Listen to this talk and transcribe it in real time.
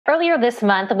Earlier this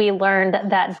month, we learned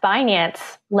that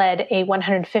Binance led a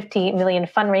 $150 million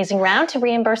fundraising round to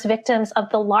reimburse victims of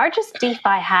the largest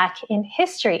DeFi hack in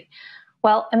history.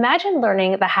 Well, imagine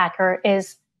learning the hacker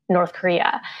is North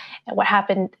Korea. And what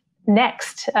happened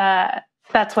next?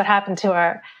 That's what happened to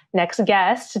our next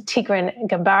guest, Tigran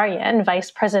Gambaryan,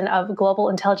 Vice President of Global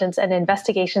Intelligence and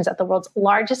Investigations at the world's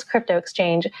largest crypto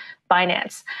exchange,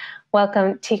 Binance.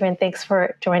 Welcome, Tigran. Thanks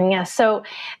for joining us. So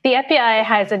the FBI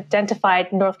has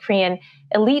identified North Korean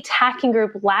elite hacking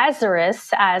group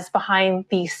Lazarus as behind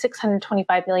the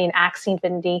 $625 million Axie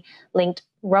Infinity-linked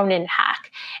Ronin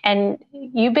hack. And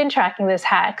you've been tracking this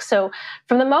hack. So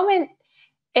from the moment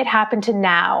it happened to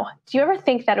now, do you ever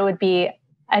think that it would be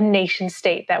a nation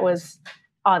state that was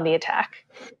on the attack?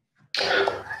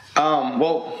 First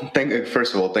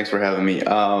of all, thanks for having me.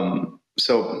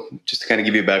 So just to kind of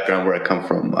give you a background where I come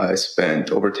from, I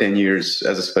spent over 10 years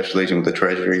as a special agent with the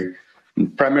Treasury,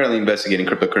 primarily investigating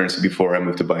cryptocurrency before I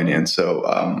moved to Binance. So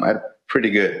I had pretty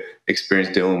good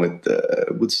experience dealing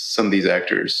with some of these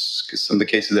actors, because some of the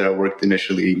cases that I worked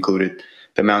initially included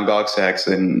the Mt. Gox hacks.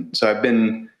 And so I've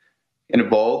been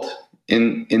involved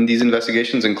in these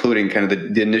investigations, including kind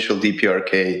of the initial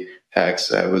DPRK hacks.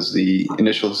 That was the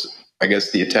initials, I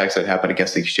guess, the attacks that happened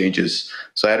against the exchanges.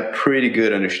 So I had a pretty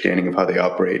good understanding of how they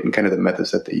operate and kind of the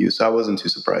methods that they use. So I wasn't too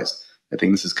surprised. I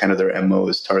think this is kind of their MO,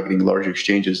 is targeting larger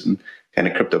exchanges and kind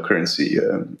of cryptocurrency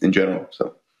in general.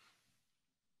 So.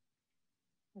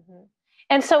 Mm-hmm.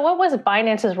 And so what was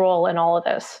Binance's role in all of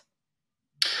this?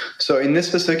 So in this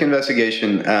specific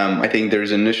investigation, I think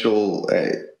there's initial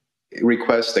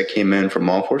requests that came in from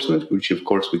law enforcement, which of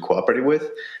course we cooperated with.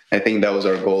 I think that was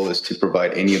our goal, is to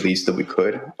provide any of these that we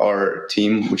could. Our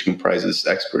team, which comprises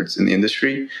experts in the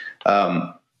industry,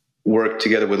 worked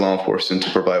together with law enforcement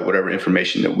to provide whatever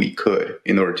information that we could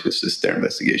in order to assist their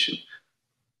investigation.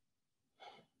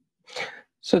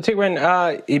 So Tigran,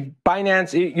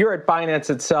 Binance, you're at Binance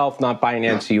itself, not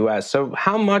Binance US. So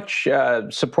how much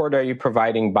support are you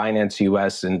providing Binance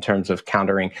US in terms of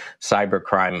countering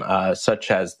cybercrime such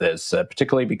as this,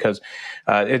 particularly because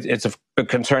it's a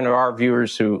concern of our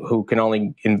viewers who can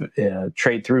only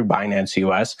trade through Binance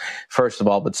US, first of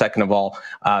all, but second of all,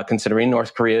 considering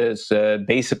North Korea is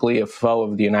basically a foe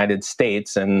of the United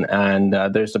States, and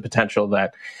there's the potential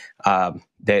that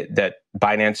that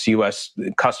Binance US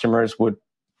customers would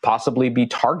possibly be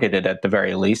targeted at the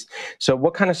very least. So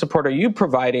what kind of support are you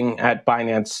providing at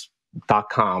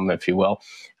Binance.com, if you will,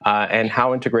 and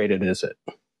how integrated is it?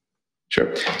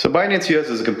 Sure. So Binance US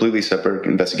is a completely separate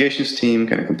investigations team,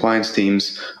 kind of compliance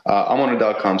teams. I'm on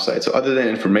a .com site. So other than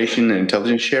information and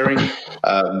intelligence sharing,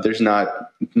 there's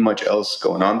not much else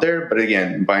going on there. But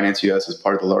again, Binance US is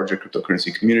part of the larger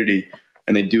cryptocurrency community,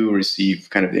 and they do receive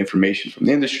kind of the information from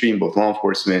the industry and both law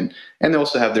enforcement, and they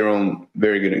also have their own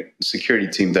very good security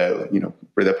team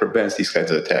that prevents these kinds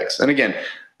of attacks. And again,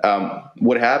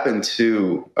 what happened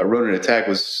to a Ronin attack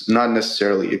was not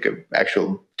necessarily an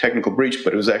actual technical breach,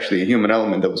 but it was actually a human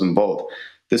element that was involved.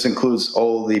 This includes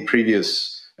all the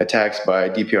previous attacks by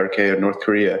DPRK or North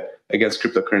Korea against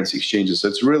cryptocurrency exchanges. So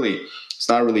it's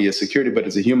not really a security, but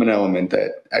it's a human element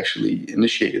that actually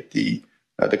initiated the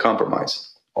compromise.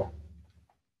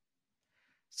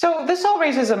 So this all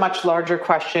raises a much larger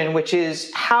question, which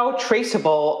is how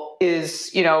traceable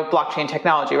is, blockchain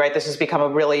technology, right? This has become a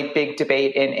really big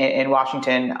debate in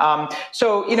Washington.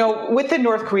 With the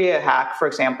North Korea hack, for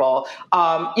example,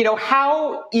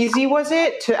 how easy was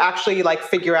it to actually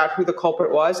figure out who the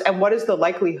culprit was, and what is the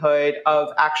likelihood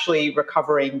of actually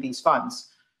recovering these funds?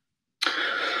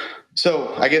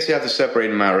 So I guess you have to separate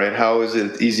them out, right? How is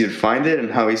it easy to find it and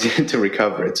how easy to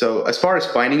recover it? So as far as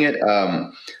finding it,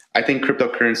 I think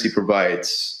cryptocurrency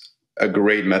provides a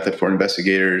great method for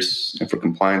investigators and for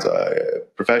compliance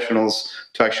professionals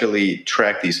to actually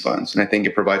track these funds. And I think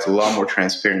it provides a lot more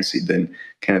transparency than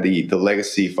kind of the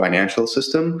legacy financial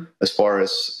system as far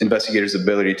as investigators'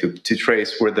 ability to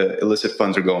trace where the illicit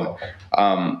funds are going.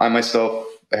 I myself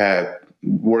have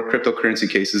worked cryptocurrency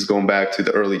cases going back to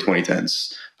the early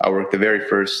 2010s. I worked the very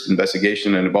first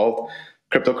investigation and involved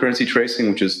cryptocurrency tracing,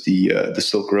 which is the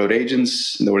Silk Road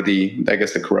agents, or the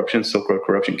Silk Road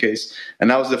corruption case.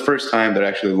 And that was the first time that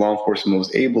actually law enforcement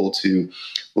was able to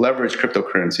leverage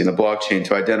cryptocurrency in the blockchain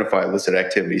to identify illicit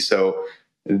activity. So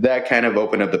that kind of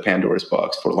opened up the Pandora's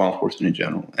box for law enforcement in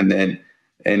general. And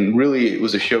really it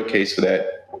was a showcase for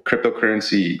that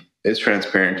cryptocurrency is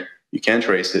transparent. You can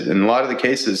trace it. In a lot of the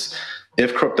cases,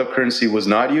 if cryptocurrency was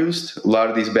not used, a lot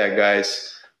of these bad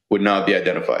guys would not be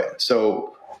identified. So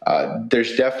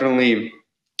there's definitely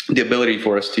the ability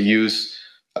for us to use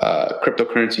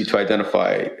cryptocurrency to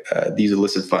identify these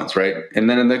illicit funds, right? And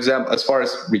then an example, as far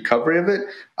as recovery of it,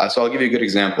 so I'll give you a good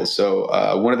example. So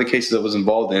one of the cases I was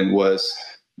involved in was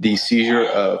the seizure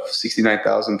of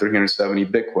 69,370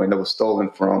 Bitcoin that was stolen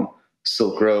from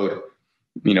Silk Road,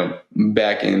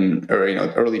 back in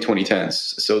early 2010s.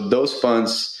 So those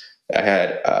funds I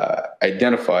had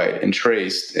identified and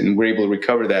traced, and we're able to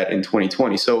recover that in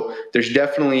 2020. So there's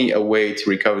definitely a way to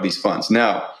recover these funds.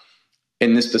 Now,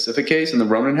 in this specific case, in the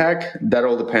Ronin hack, that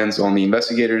all depends on the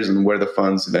investigators and where the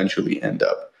funds eventually end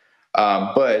up.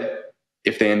 But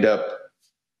if they end up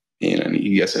in an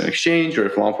exchange, or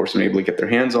if law enforcement are able to get their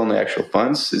hands on the actual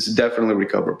funds, it's definitely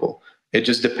recoverable. It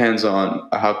just depends on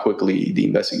how quickly the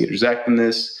investigators act in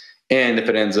this, and if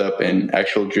it ends up in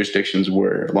actual jurisdictions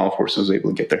where law enforcement is able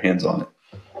to get their hands on it.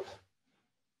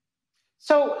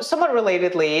 So somewhat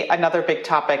relatedly, another big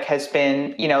topic has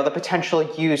been, the potential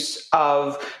use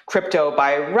of crypto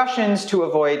by Russians to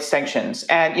avoid sanctions.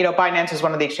 And, Binance is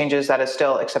one of the exchanges that is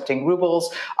still accepting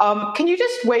rubles. Can you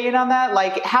just weigh in on that?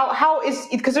 Like, how is,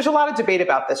 because there's a lot of debate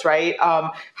about this, right?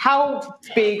 How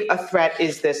big a threat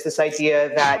is this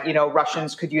idea that,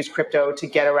 Russians could use crypto to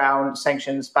get around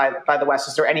sanctions by the West?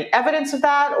 Is there any evidence of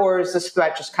that? Or is this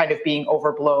threat just kind of being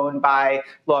overblown by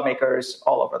lawmakers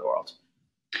all over the world?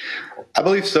 I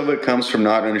believe some of it comes from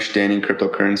not understanding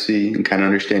cryptocurrency and kind of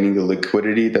understanding the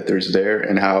liquidity that there's there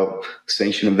and how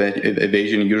sanction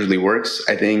evasion usually works.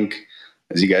 I think,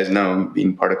 as you guys know,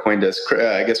 being part of CoinDesk,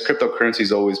 I guess cryptocurrency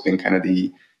has always been kind of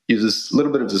uses a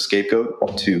little bit of the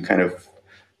scapegoat to kind of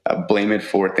blame it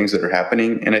for things that are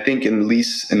happening. And I think, at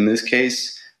least in this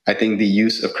case, I think the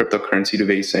use of cryptocurrency to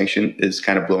evade sanction is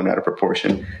kind of blown out of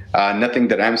proportion. Nothing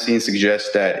that I'm seeing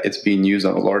suggests that it's being used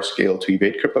on a large scale to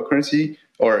evade cryptocurrency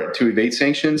or to evade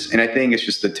sanctions. And I think it's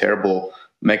just a terrible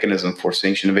mechanism for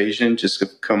sanction evasion, just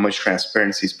how much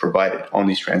transparency is provided on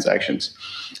these transactions.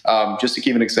 Just to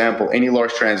give an example, any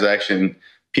large transaction,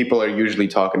 people are usually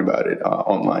talking about it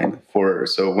online.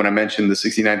 So when I mentioned the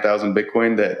 69,000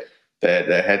 Bitcoin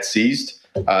that had seized,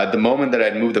 the moment that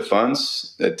I'd moved the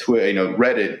funds,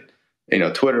 Reddit,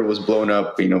 Twitter was blown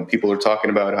up. People are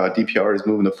talking about how DPR is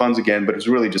moving the funds again, but it was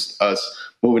really just us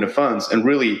moving the funds. And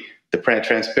really, the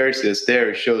transparency that's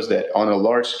there shows that on a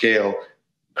large scale,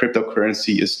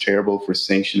 cryptocurrency is terrible for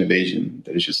sanction evasion.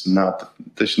 That is just not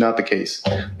the case.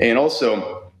 And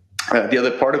also, the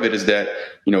other part of it is that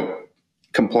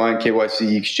compliant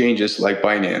KYC exchanges like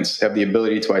Binance have the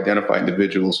ability to identify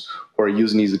individuals who are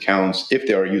using these accounts, if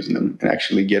they are using them, and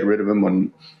actually get rid of them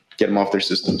and get them off their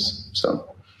systems.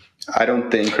 So I don't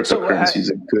think cryptocurrency is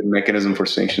a good mechanism for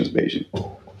sanctions evasion.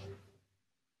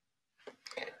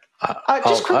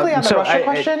 Just quickly on the Russia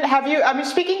question,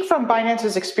 speaking from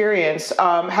Binance's experience,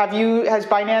 has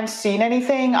Binance seen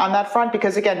anything on that front?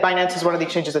 Because again, Binance is one of the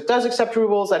exchanges that does accept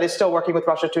rubles, that is still working with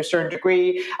Russia to a certain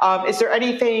degree. Is there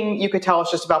anything you could tell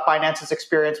us just about Binance's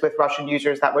experience with Russian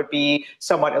users that would be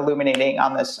somewhat illuminating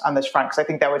on this front? Because I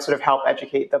think that would sort of help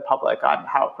educate the public on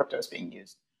how crypto is being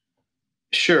used.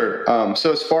 Sure.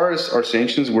 So as far as our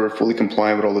sanctions, we're fully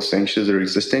compliant with all the sanctions that are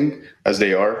existing as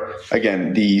they are.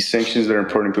 Again, the sanctions that are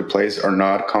put into place are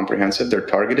not comprehensive. They're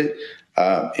targeted.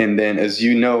 And then, as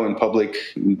you know, in public,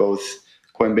 both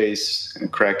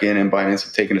Coinbase, Kraken, and Binance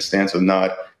have taken a stance of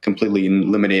not completely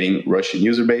eliminating Russian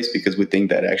user base because we think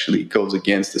that actually goes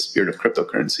against the spirit of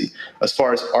cryptocurrency. As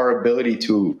far as our ability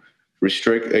to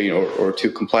restrict, or to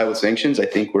comply with sanctions, I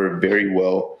think we're very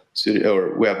well suited,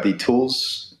 or we have the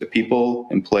tools, the people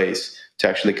in place to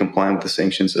actually comply with the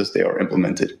sanctions as they are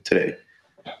implemented today.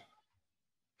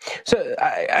 So,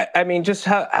 I mean, just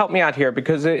help me out here,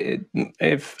 because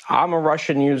if I'm a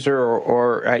Russian user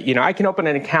or I can open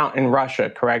an account in Russia,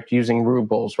 correct, using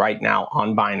rubles right now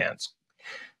on Binance.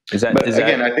 Is that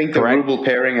again, I think correct? The ruble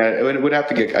pairing, I have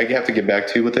to get back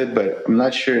to you with it, but I'm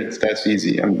not sure that's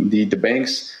easy. I mean, the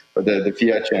banks, or the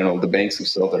fiat channel, the banks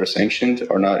themselves that are sanctioned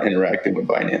are not interacting with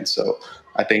Binance. So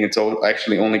I think it's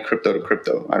actually only crypto to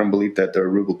crypto. I don't believe that the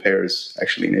ruble pair is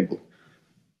actually enabled.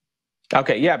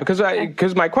 Okay, yeah,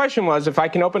 because my question was, if I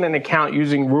can open an account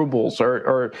using rubles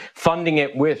or funding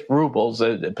it with rubles,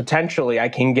 potentially I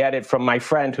can get it from my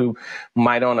friend who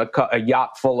might own a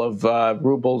yacht full of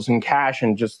rubles and cash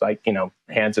and just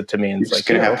hands it to me and it's like,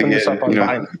 open this up on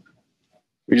Binance.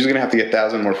 You're just going to have to get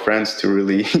 1,000 more friends to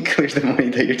really clear the money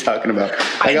that you're talking about.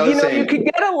 You could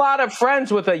get a lot of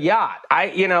friends with a yacht.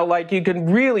 You can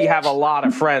really have a lot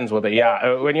of friends with a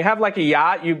yacht. When you have a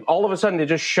yacht, all of a sudden they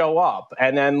just show up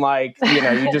and then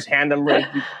you just hand them.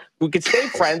 We could stay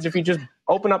friends if you just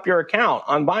open up your account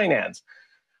on Binance.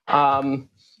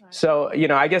 So,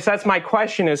 I guess that's my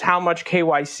question is how much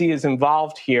KYC is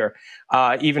involved here,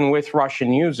 even with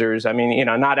Russian users. I mean,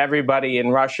 not everybody in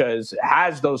Russia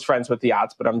has those friends with the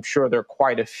odds, but I'm sure there are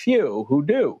quite a few who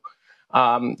do.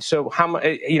 So how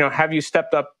have you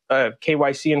stepped up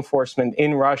KYC enforcement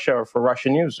in Russia or for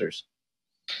Russian users?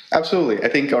 Absolutely. I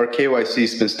think our KYC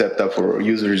has been stepped up for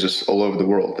users just all over the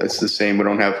world. It's the same. We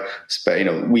don't have,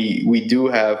 we do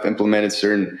have implemented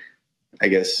certain, I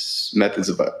guess, methods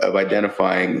of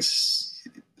identifying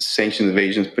sanction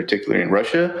evasions, particularly in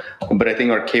Russia. But I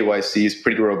think our KYC is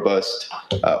pretty robust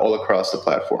all across the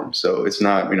platform. So it's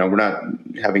not, we're not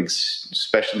having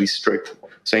especially strict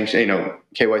sanction,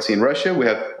 KYC in Russia. We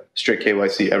have strict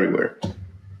KYC everywhere.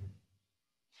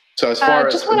 So as far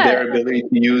as their ability to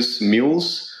use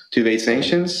mules to evade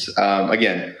sanctions,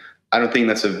 again, I don't think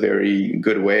that's a very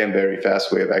good way and very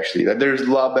fast way of actually. There's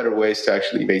a lot better ways to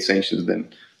actually evade sanctions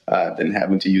than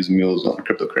having to use mules on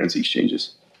cryptocurrency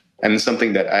exchanges, and it's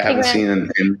something that I haven't seen.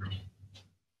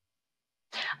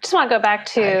 I just want to go back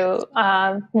to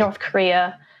North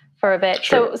Korea for a bit.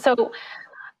 Sure. So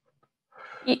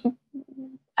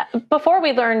before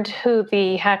we learned who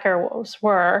the hackers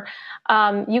were,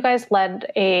 you guys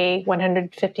led a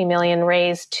 150 million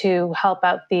raise to help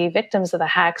out the victims of the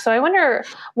hack. So I wonder,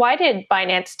 why did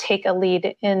Binance take a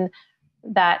lead in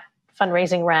that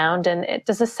fundraising round? And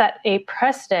does this set a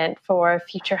precedent for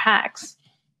future hacks?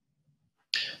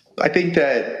 I think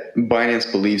that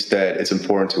Binance believes that it's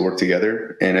important to work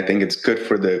together. And I think it's good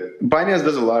for Binance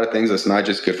does a lot of things that's not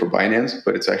just good for Binance,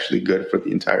 but it's actually good for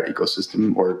the entire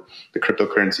ecosystem or the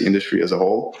cryptocurrency industry as a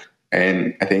whole.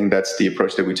 And I think that's the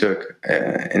approach that we took.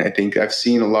 And I think I've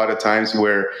seen a lot of times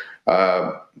where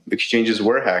exchanges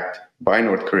were hacked by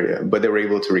North Korea, but they were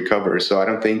able to recover. So I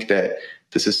don't think that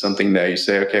this is something that you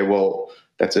say, okay, well,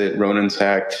 that's it, Ronin's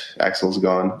hacked, Axel's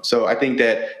gone. So I think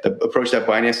that the approach that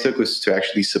Binance took was to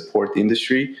actually support the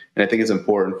industry. And I think it's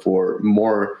important for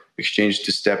more exchanges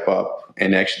to step up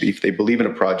and actually, if they believe in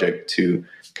a project, to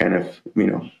kind of,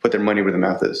 put their money where their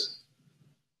mouth is.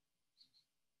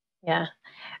 Yeah.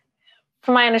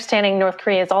 From my understanding, North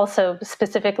Korea is also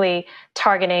specifically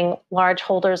targeting large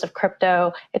holders of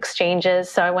crypto exchanges.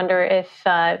 So I wonder if,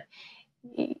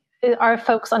 are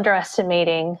folks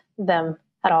underestimating them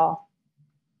at all?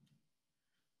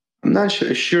 I'm not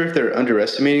sure if they're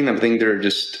underestimating them. I think they're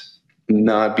just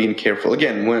not being careful.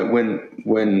 Again,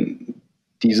 when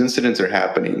these incidents are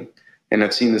happening, and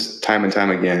I've seen this time and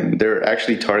time again, they're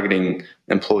actually targeting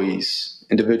employees,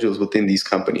 individuals within these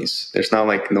companies. There's not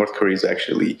like North Korea is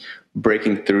actually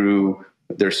breaking through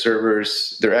their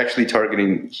servers. They're actually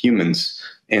targeting humans,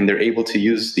 and they're able to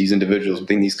use these individuals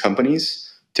within these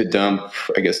companies to dump,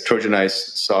 I guess,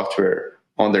 Trojanized software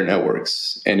on their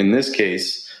networks. And in this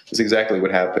case, that's exactly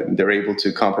what happened. They're able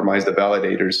to compromise the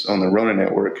validators on the Ronin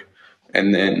network,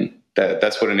 and then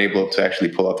that's what enabled them to actually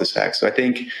pull off this hack. So I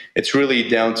think it's really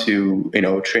down to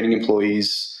training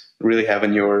employees, really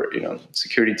having your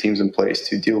security teams in place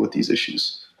to deal with these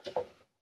issues.